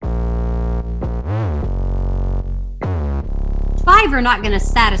5 are not going to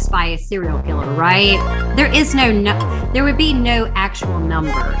satisfy a serial killer, right? There would be no actual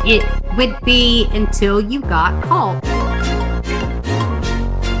number. It would be until you got caught.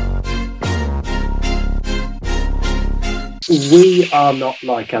 We are not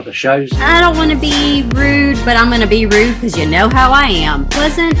like other shows. I don't want to be rude, but I'm going to be rude because you know how I am.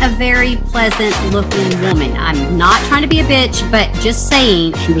 Wasn't a very pleasant looking woman. I'm not trying to be a bitch, but just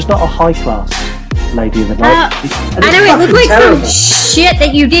saying. She was not a high class lady of the night. I know, it looked like terrible. Some shit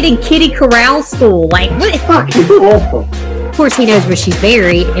that you did in Kitty Corral school. Like, what? Fucking awful. Of course, he knows where she's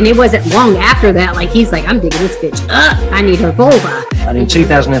buried, and it wasn't long after that. Like, he's like, I'm digging this bitch up. I need her vulva. And in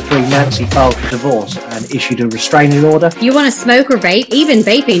 2003, Nancy filed for divorce and issued a restraining order. You want to smoke or vape? Even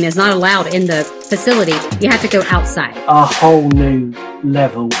vaping is not allowed in the facility. You have to go outside. A whole new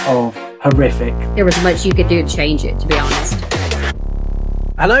level of horrific. There was much you could do to change it, to be honest.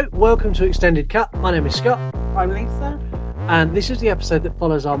 Hello, welcome to Extended Cut. My name is Scott. I'm Lisa. And this is the episode that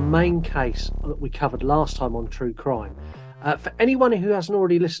follows our main case that we covered last time on True Crime. For anyone who hasn't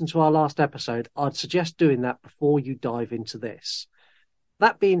already listened to our last episode, I'd suggest doing that before you dive into this.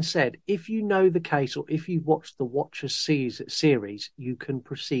 That being said, if you know the case or if you've watched the Watchers series, you can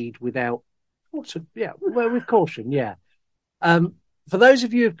proceed with caution, yeah. For those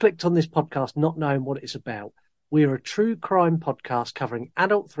of you who've clicked on this podcast not knowing what it's about, we're a true crime podcast covering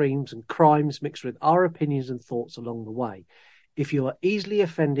adult themes and crimes mixed with our opinions and thoughts along the way. If you are easily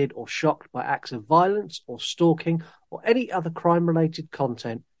offended or shocked by acts of violence or stalking or any other crime-related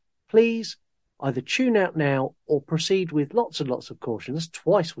content, please either tune out now or proceed with lots and lots of caution. That's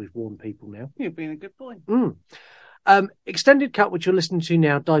twice we've warned people now. You're being a good boy. Extended Cut, which you're listening to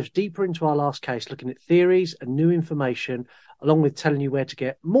now, dives deeper into our last case, looking at theories and new information, along with telling you where to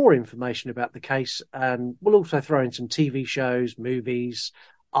get more information about the case. And we'll also throw in some TV shows, movies,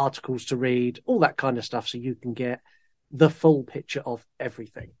 articles to read, all that kind of stuff, so you can get the full picture of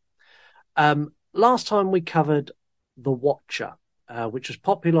everything. Last time we covered The Watcher, which was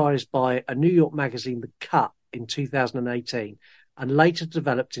popularised by a New York magazine, The Cut, in 2018, and later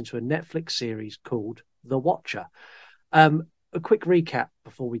developed into a Netflix series called The Watcher. A quick recap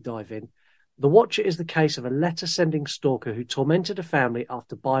before we dive in. The Watcher is the case of a letter-sending stalker who tormented a family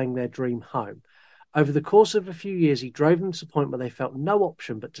after buying their dream home. Over the course of a few years, he drove them to the point where they felt no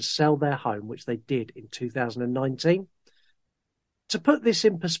option but to sell their home, which they did in 2019. To put this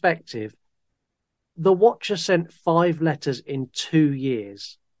in perspective, The Watcher sent 5 letters in 2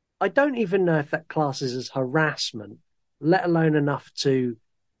 years. I don't even know if that classes as harassment, let alone enough to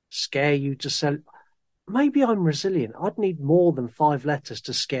scare you to sell. Maybe I'm resilient. I'd need more than 5 letters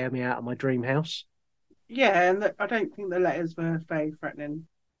to scare me out of my dream house. Yeah, and I don't think the letters were very threatening.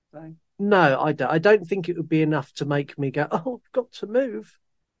 So. No, I don't. I don't think it would be enough to make me go, oh, I've got to move.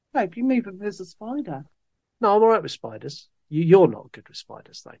 No, if you move it, there's a spider. No, I'm all right with spiders. You're not good with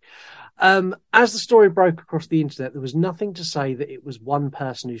spiders, though. As the story broke across the internet, there was nothing to say that it was one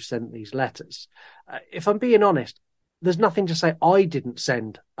person who sent these letters. If I'm being honest, there's nothing to say I didn't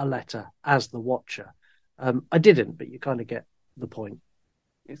send a letter as the Watcher. I didn't, but you kind of get the point.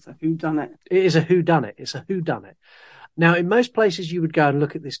 It's a whodunit. It is a whodunit. It's a whodunit. Now, in most places you would go and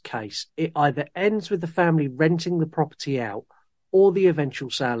look at this case, it either ends with the family renting the property out or the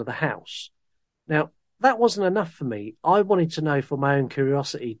eventual sale of the house. Now, that wasn't enough for me. I wanted to know, for my own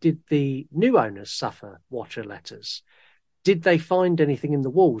curiosity, did the new owners suffer Watcher letters? Did they find anything in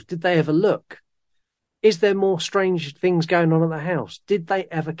the walls? Did they ever look? Is there more strange things going on at the house? Did they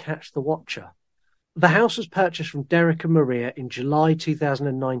ever catch the Watcher? The house was purchased from Derek and Maria in July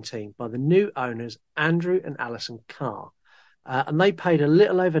 2019 by the new owners, Andrew and Alison Carr. And they paid a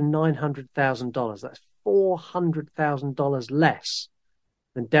little over $900,000. That's $400,000 less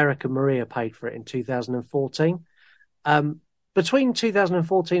than Derek and Maria paid for it in 2014. Between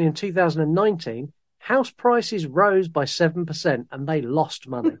 2014 and 2019, house prices rose by 7% and they lost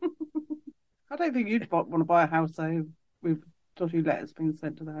money. I don't think you'd want to buy a house, though, with dodgy letters being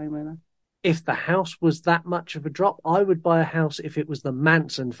sent to the homeowner. If the house was that much of a drop, I would buy a house if it was the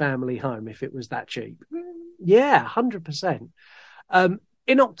Manson family home, if it was that cheap. Yeah, 100%.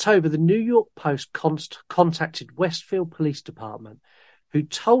 In October, the New York Post contacted Westfield Police Department, who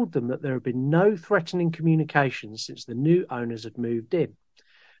told them that there had been no threatening communications since the new owners had moved in.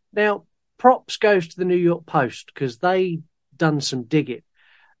 Now, props goes to the New York Post because they done some digging.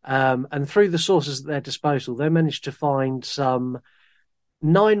 And through the sources at their disposal, they managed to find some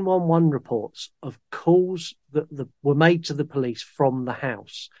 911 reports of calls that were made to the police from the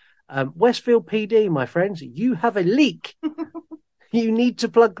house. Westfield PD, my friends, you have a leak. You need to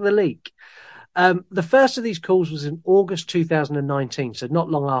plug the leak. The first of these calls was in August 2019, so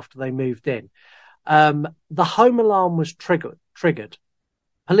not long after they moved in. The home alarm was triggered triggered.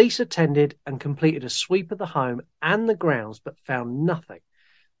 Police attended and completed a sweep of the home and the grounds, but found nothing.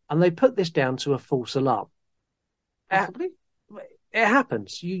 And they put this down to a false alarm. Possibly. It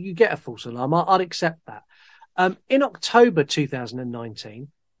happens. You get a false alarm. I'd accept that. In October 2019,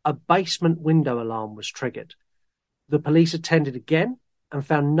 a basement window alarm was triggered. The police attended again and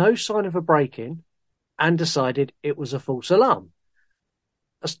found no sign of a break-in and decided it was a false alarm.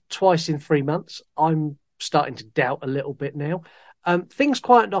 That's twice in 3 months. I'm starting to doubt a little bit now. Things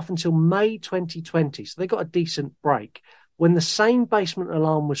quietened off until May 2020, so they got a decent break, when the same basement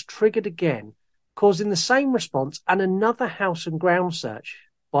alarm was triggered again, causing the same response and another house and ground search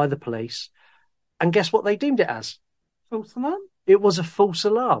by the police. And guess what they deemed it as? False alarm? It was a false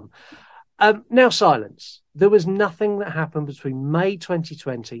alarm. Now, silence. There was nothing that happened between May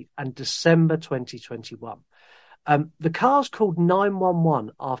 2020 and December 2021. The cars called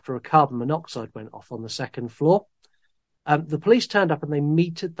 911 after a carbon monoxide went off on the second floor. The police turned up and they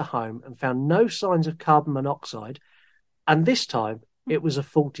metered the home and found no signs of carbon monoxide. And this time it was a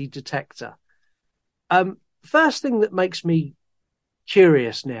faulty detector. First thing that makes me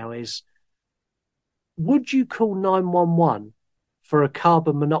curious now is, would you call 911 for a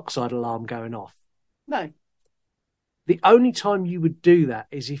carbon monoxide alarm going off? No. The only time you would do that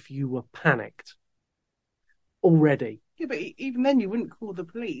is if you were panicked already. Yeah, but even then you wouldn't call the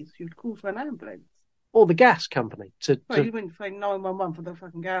police. You'd call for an ambulance. Or the gas company. Well, you wouldn't say 911 for the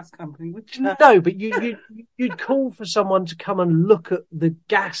fucking gas company, would you? No, but you'd call for someone to come and look at the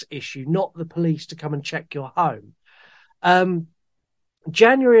gas issue, not the police to come and check your home.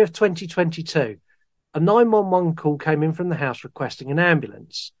 January of 2022, a 911 call came in from the house requesting an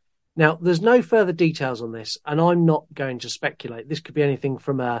ambulance. Now, there's no further details on this, and I'm not going to speculate. This could be anything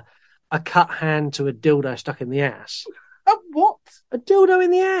from a cut hand to a dildo stuck in the ass. A what? A dildo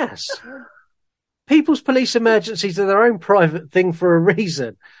in the ass. People's police emergencies are their own private thing for a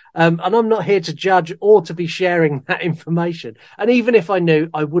reason. And I'm not here to judge or to be sharing that information. And even if I knew,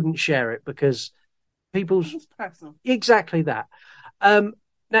 I wouldn't share it because people's... It's personal. Exactly that.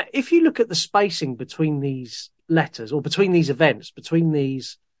 Now, if you look at the spacing between these letters or between these events, between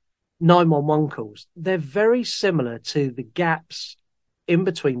these 911 calls, they're very similar to the gaps in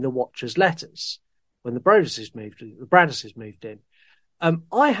between the Watcher's letters when the Broderses moved in.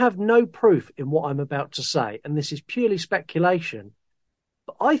 I have no proof in what I'm about to say, and this is purely speculation,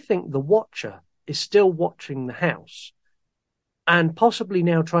 but I think the Watcher is still watching the house and possibly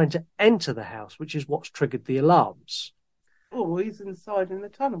now trying to enter the house, which is what's triggered the alarms. Oh, he's inside in the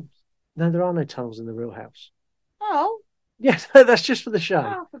tunnels. No, there are no tunnels in the real house. Oh. Yes, that's just for the show.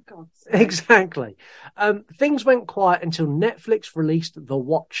 Oh, for God's sake. Exactly. Things went quiet until Netflix released The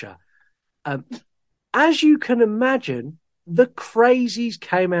Watcher. As you can imagine, the crazies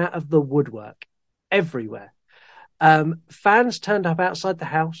came out of the woodwork everywhere. Fans turned up outside the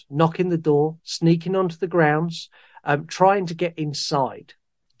house, knocking the door, sneaking onto the grounds, trying to get inside.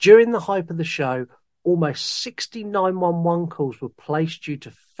 During the hype of the show, almost 60 911 calls were placed due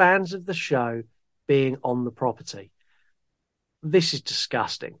to fans of the show being on the property. This is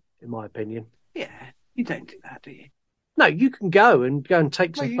disgusting, in my opinion. Yeah, you don't do that, do you? No, you can go and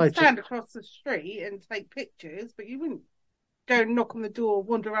take some you photos. stand across the street and take pictures, but you wouldn't go and knock on the door,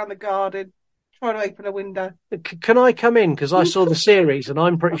 wander around the garden, try to open a window. Can I come in? Because I saw the series and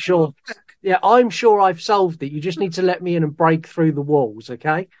I'm pretty sure... Yeah, I'm sure I've solved it. You just need to let me in and break through the walls,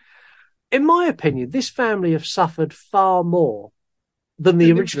 okay? In my opinion, this family have suffered far more than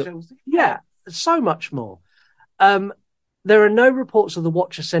the original. Yeah, so much more. There are no reports of the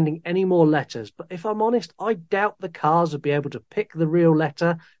Watcher sending any more letters, but if I'm honest, I doubt the cars would be able to pick the real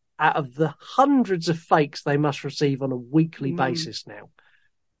letter out of the hundreds of fakes they must receive on a weekly basis now.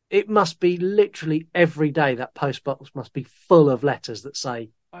 It must be literally every day that postbox must be full of letters that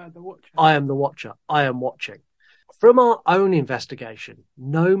say, I am the Watcher. I am the Watcher. I am watching. From our own investigation,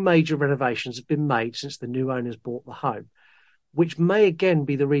 no major renovations have been made since the new owners bought the home, which may again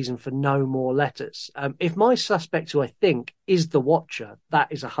be the reason for no more letters. If my suspect, who I think is the Watcher,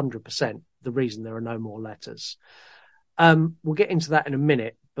 that is 100% the reason there are no more letters. We'll get into that in a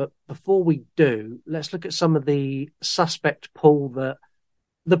minute, but before we do, let's look at some of the suspect pool that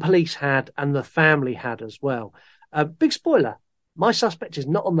the police had and the family had as well. Big spoiler, my suspect is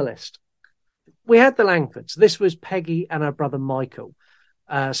not on the list. We had the Langfords. This was Peggy and her brother Michael.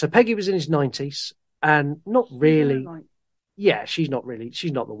 So Peggy was in his 90s and not really... Yeah, she's not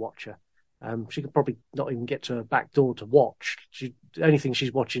the Watcher. She could probably not even get to her back door to watch. The only thing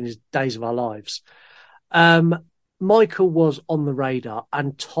she's watching is Days of Our Lives. Michael was on the radar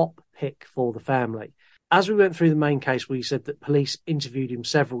and top pick for the family. As we went through the main case, we said that police interviewed him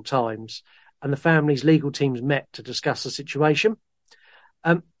several times and the family's legal teams met to discuss the situation.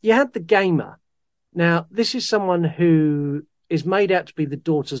 You had the gamer. Now, this is someone who is made out to be the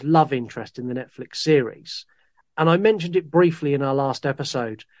daughter's love interest in the Netflix series. And I mentioned it briefly in our last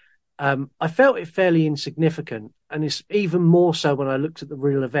episode. I felt it fairly insignificant, and it's even more so when I looked at the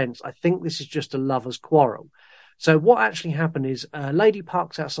real events. I think this is just a lover's quarrel. So what actually happened is a lady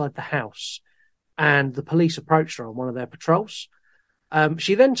parks outside the house, and the police approached her on one of their patrols.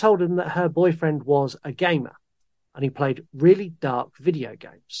 She then told them that her boyfriend was a gamer, and he played really dark video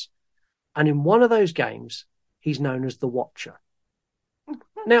games. And in one of those games, he's known as the Watcher.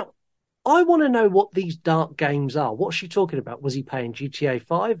 Now, I want to know what these dark games are. What's she talking about? Was he playing GTA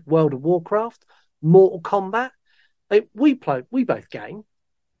 5, World of Warcraft, Mortal Kombat? We both game.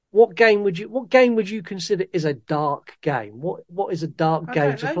 What game would you consider is a dark game? What is a dark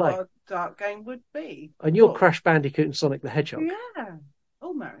game to play? What a dark game would be. And you're Crash Bandicoot and Sonic the Hedgehog. Yeah.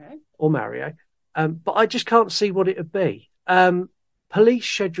 Or Mario. But I just can't see what it would be. Police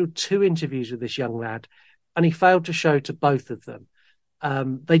scheduled 2 interviews with this young lad, and he failed to show to both of them.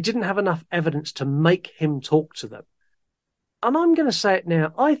 They didn't have enough evidence to make him talk to them. And I'm going to say it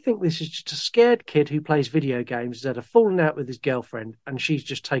now. I think this is just a scared kid who plays video games, has had a falling out with his girlfriend, and she's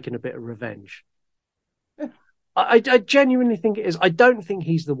just taken a bit of revenge. I genuinely think it is. I don't think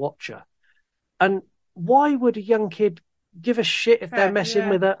he's the Watcher. And why would a young kid give a shit if they're messing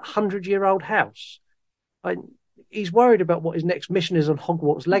with a 100-year-old house? He's worried about what his next mission is on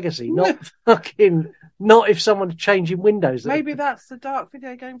Hogwarts Legacy, not if someone's changing windows. Maybe that's the dark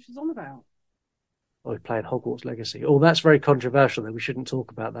video game she's on about. Oh, he's playing Hogwarts Legacy. Oh, that's very controversial. Then we shouldn't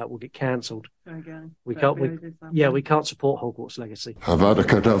talk about that. We'll get cancelled. Okay. We can't support Hogwarts Legacy. Avada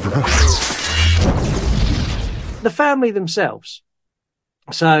Kedavra. The family themselves.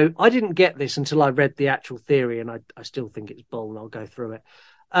 So I didn't get this until I read the actual theory, and I still think it's bull, and I'll go through it.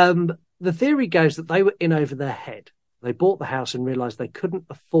 The theory goes that they were in over their head. They bought the house and realised they couldn't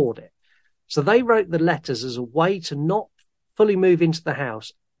afford it. So they wrote the letters as a way to not fully move into the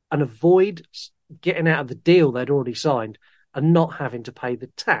house and avoid getting out of the deal they'd already signed and not having to pay the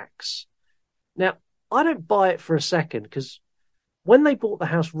tax. Now, I don't buy it for a second, because when they bought the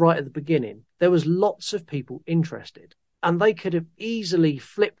house right at the beginning, there was lots of people interested, and they could have easily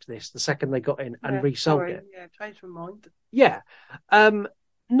flipped this the second they got in and resold it. Yeah, change my mind. Yeah.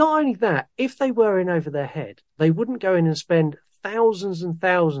 Not only that, if they were in over their head, they wouldn't go in and spend thousands and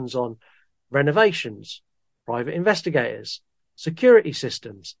thousands on renovations, private investigators, security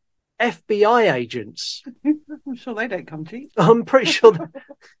systems, FBI agents. I'm sure they don't come cheap. I'm pretty sure.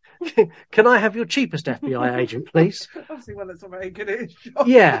 Can I have your cheapest FBI agent, please? Obviously, one that's not very good at his job.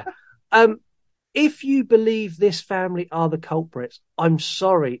 Yeah. If you believe this family are the culprits, I'm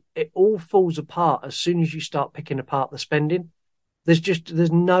sorry, it all falls apart as soon as you start picking apart the spending.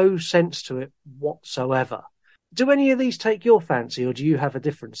 There's no sense to it whatsoever. Do any of these take your fancy, or do you have a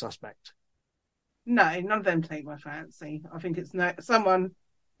different suspect? No, none of them take my fancy. I think it's someone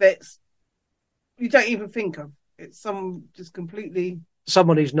that's you don't even think of. It's someone just completely...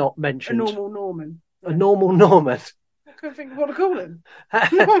 Someone who's not mentioned. A normal Norman. A normal Norman. I couldn't think of what to call him.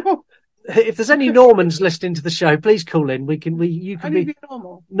 If there's any Normans listening to the show, please call in. You can be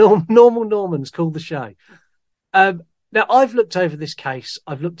normal. Normal Normans, call the show. Now, I've looked over this case.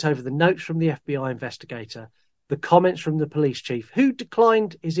 I've looked over the notes from the FBI investigator, the comments from the police chief, who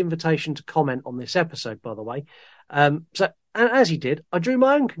declined his invitation to comment on this episode, by the way. And as he did, I drew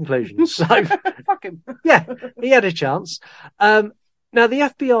my own conclusions. So, fuck him. Yeah, he had a chance. Now,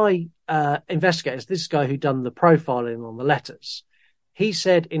 the FBI investigators, this guy who done the profiling on the letters, he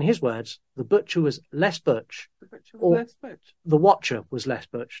said, in his words, the butcher was less butch. The butcher was less butch. The watcher was less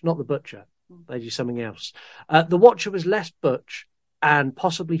butch, not the butcher. They do something else. The watcher was less butch and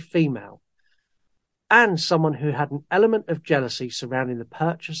possibly female, and someone who had an element of jealousy surrounding the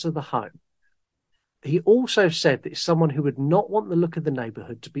purchase of the home. He also said that it's someone who would not want the look of the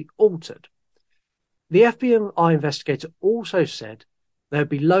neighbourhood to be altered. The FBI investigator also said they would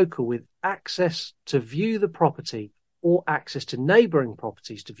be local with access to view the property or access to neighbouring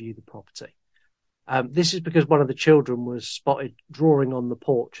properties to view the property. This is because one of the children was spotted drawing on the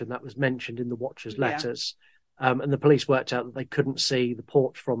porch, and that was mentioned in the watcher's letters. And the police worked out that they couldn't see the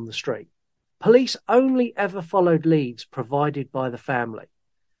porch from the street. Police only ever followed leads provided by the family.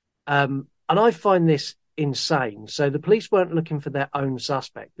 And I find this insane. So the police weren't looking for their own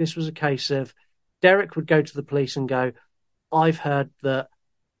suspect. This was a case of Derek would go to the police and go, I've heard that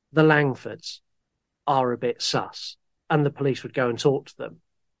the Langfords are a bit sus. And the police would go and talk to them.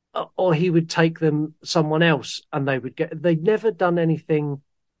 Or he would take them someone else, and they'd never done anything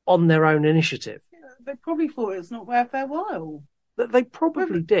on their own initiative. Yeah, they probably thought it's not worth their while. They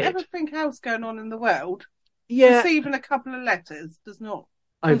probably With did. everything else going on in the world, Yeah, receiving a couple of letters does not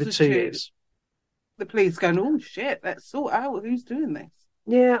over 2 constitute years. the police going, oh shit, let's sort out who's doing this.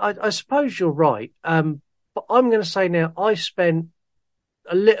 Yeah, I suppose you're right. But I'm going to say now, I spent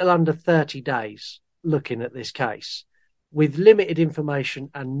a little under 30 days looking at this case with limited information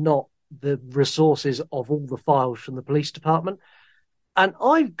and not the resources of all the files from the police department. And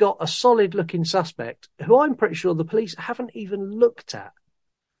I've got a solid looking suspect who I'm pretty sure the police haven't even looked at.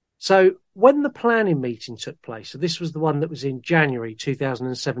 So when the planning meeting took place, so this was the one that was in January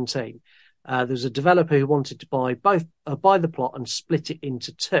 2017, there was a developer who wanted to buy the plot and split it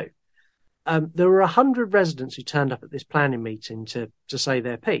into two. There were 100 residents who turned up at this planning meeting to say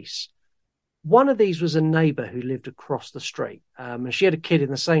their piece. One of these was a neighbour who lived across the street, and she had a kid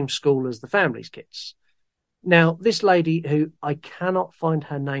in the same school as the family's kids. Now, this lady, who I cannot find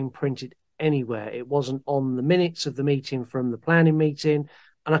her name printed anywhere, it wasn't on the minutes of the meeting from the planning meeting,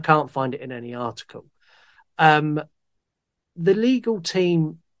 and I can't find it in any article. The legal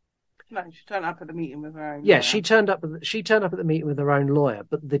team. No, she turned up at the meeting with her own. Yeah, lawyer. she turned up at the meeting with her own lawyer,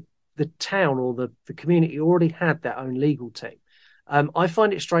 but the town or the community already had their own legal team. I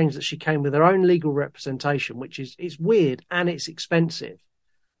find it strange that she came with her own legal representation, which is weird and it's expensive.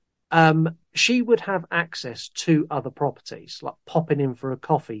 She would have access to other properties, like popping in for a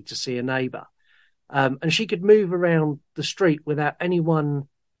coffee to see a neighbour. And she could move around the street without anyone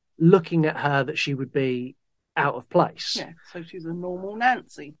looking at her that she would be out of place. Yeah, so she's a normal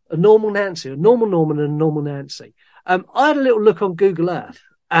Nancy. A normal Nancy, a normal Norman and a normal Nancy. I had a little look on Google Earth,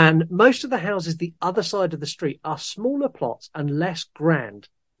 and most of the houses the other side of the street are smaller plots and less grand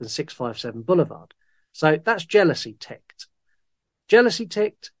than 657 Boulevard. So that's jealousy ticked. Jealousy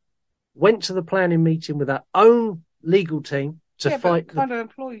ticked, went to the planning meeting with her own legal team to fight. But kind of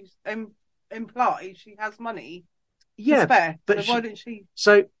implies she has money Yeah, to spare. but So why didn't she?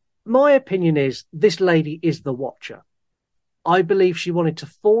 So my opinion is this lady is the watcher. I believe she wanted to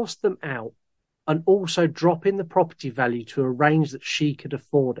force them out and also drop in the property value to arrange that she could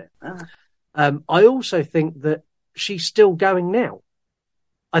afford it. I also think that she's still going now.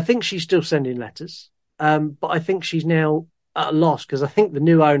 I think she's still sending letters, but I think she's now at a loss because I think the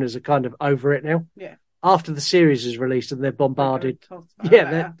new owners are kind of over it now. Yeah. After the series is released and they're bombarded.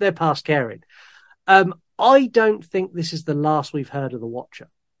 Yeah, they're past caring. I don't think this is the last we've heard of the watcher.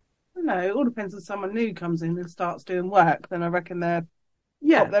 No, it all depends on someone new comes in and starts doing work. Then I reckon they'll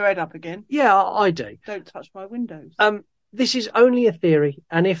pop their head up again. Yeah, I do. Don't touch my windows. This is only a theory,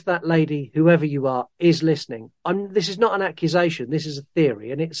 and if that lady, whoever you are, is listening, this is not an accusation. This is a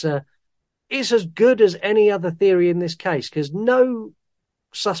theory, and it's as good as any other theory in this case because no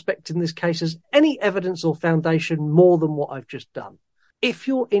suspect in this case has any evidence or foundation more than what I've just done. If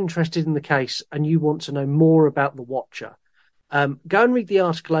you're interested in the case and you want to know more about the watcher, go and read the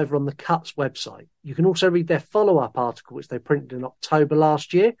article over on the Cuts website. You can also read their follow-up article, which they printed in October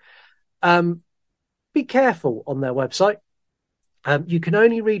last year. Be careful on their website. You can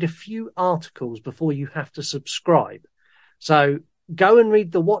only read a few articles before you have to subscribe. So go and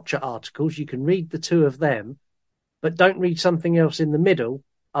read the Watcher articles. You can read the two of them, but don't read something else in the middle.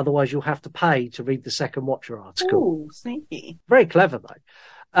 Otherwise, you'll have to pay to read the second Watcher article. Oh, sneaky. Very clever,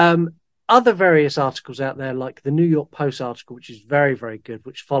 though. Other various articles out there, like the New York Post article, which is very, very good,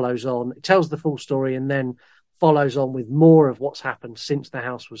 which follows on. It tells the full story and then follows on with more of what's happened since the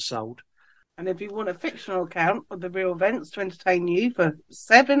house was sold. And if you want a fictional account of the real events to entertain you for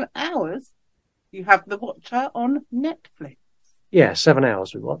 7 hours, you have The Watcher on Netflix. Yeah, 7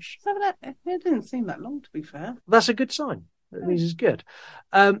 hours we watched. 7 hours? It didn't seem that long, to be fair. That's a good sign. That means it's good.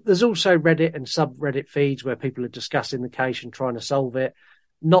 There's also Reddit and subreddit feeds where people are discussing the case and trying to solve it.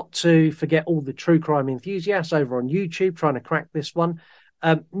 Not to forget all the true crime enthusiasts over on YouTube trying to crack this one.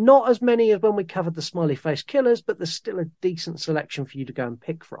 Not as many as when we covered the smiley face killers, but there's still a decent selection for you to go and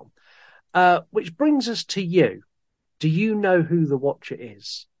pick from. Which brings us to you. Do you know who the Watcher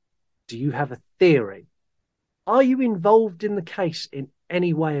is? Do you have a theory? Are you involved in the case in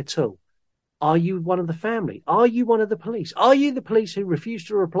any way at all? Are you one of the family? Are you one of the police? Are you the police who refused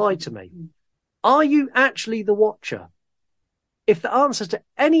to reply to me? Are you actually the Watcher? If the answer to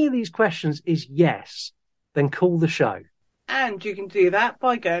any of these questions is yes, then call the show. And you can do that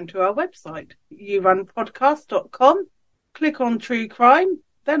by going to our website, yourunpodcast.com, click on True Crime,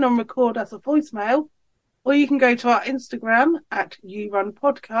 then on Record as a Voicemail, or you can go to our Instagram at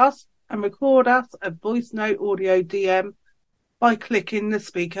yourunpodcast and record us a voice note audio DM by clicking the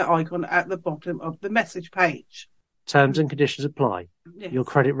speaker icon at the bottom of the message page. Terms and conditions apply. Yes. Your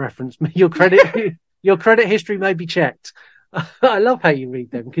credit history may be checked. I love how you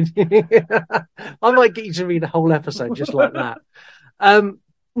read them. Can you? I might get you to read a whole episode just like that.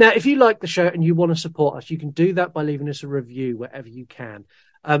 Now, if you like the show and you want to support us, you can do that by leaving us a review wherever you can.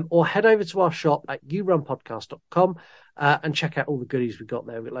 Or head over to our shop at unanswered.com and check out all the goodies we've got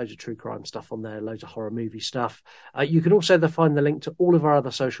there. We've got loads of true crime stuff on there, loads of horror movie stuff. You can also find the link to all of our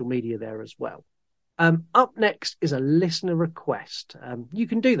other social media there as well. Up next is a listener request. You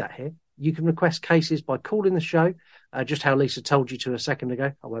can do that here. You can request cases by calling the show, just how Lisa told you to a second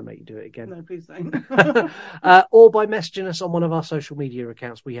ago. I won't make you do it again. No, please don't. Or by messaging us on one of our social media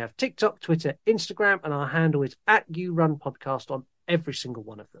accounts. We have TikTok, Twitter, Instagram, and our handle is @YouRunPodcast on every single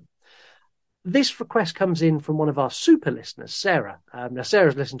one of them. This request comes in from one of our super listeners, Sarah. Now,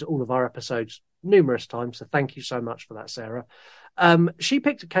 Sarah's listened to all of our episodes numerous times, so thank you so much for that, Sarah. She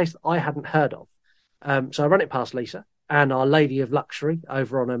picked a case that I hadn't heard of. So I run it past Lisa and our lady of luxury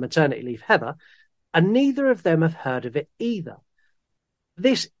over on her maternity leave, Heather, and neither of them have heard of it either.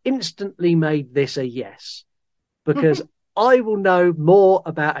 This instantly made this a yes, because I will know more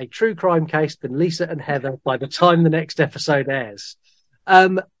about a true crime case than Lisa and Heather by the time the next episode airs.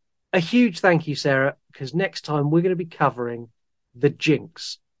 A huge thank you, Sarah, because next time we're going to be covering The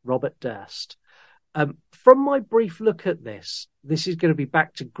Jinx, Robert Durst. From my brief look at this is going to be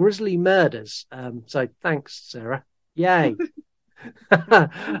back to grisly murders. So thanks, Sarah. Yay.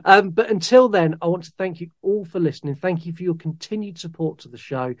 But until then, I want to thank you all for listening. Thank you for your continued support to the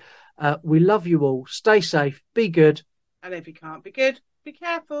show. We love you all. Stay safe. Be good. And if you can't be good, be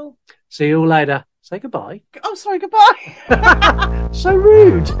careful. See you all later. Say goodbye. Oh, sorry, goodbye. So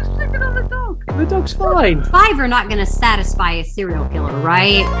rude. I was checking on the dog. The dog's fine. 5 are not going to satisfy a serial killer,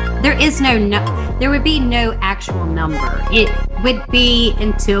 right? There would be no actual number. It would be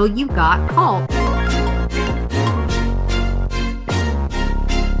until you got caught.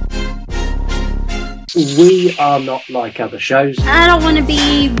 We are not like other shows. I don't want to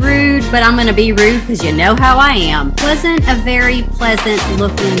be rude, but I'm going to be rude because you know how I am. Wasn't a very pleasant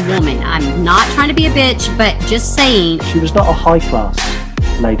looking woman. I'm not trying to be a bitch, but just saying. She was not a high class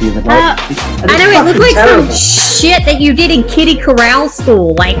lady of the night. I know it looked like some shit that you did in Kitty Corral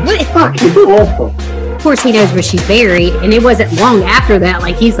school. Like, what? Fucking awful. Of course, he knows where she's buried, and it wasn't long after that.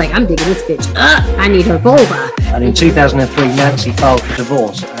 Like, he's like, I'm digging this bitch up. I need her vulva. And in 2003, Nancy filed for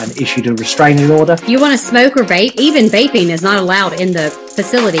divorce and issued a restraining order. You want to smoke or vape? Even vaping is not allowed in the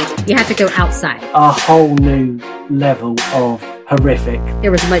facility. You have to go outside. A whole new level of horrific.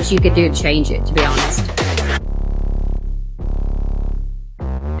 There was much you could do to change it, to be honest.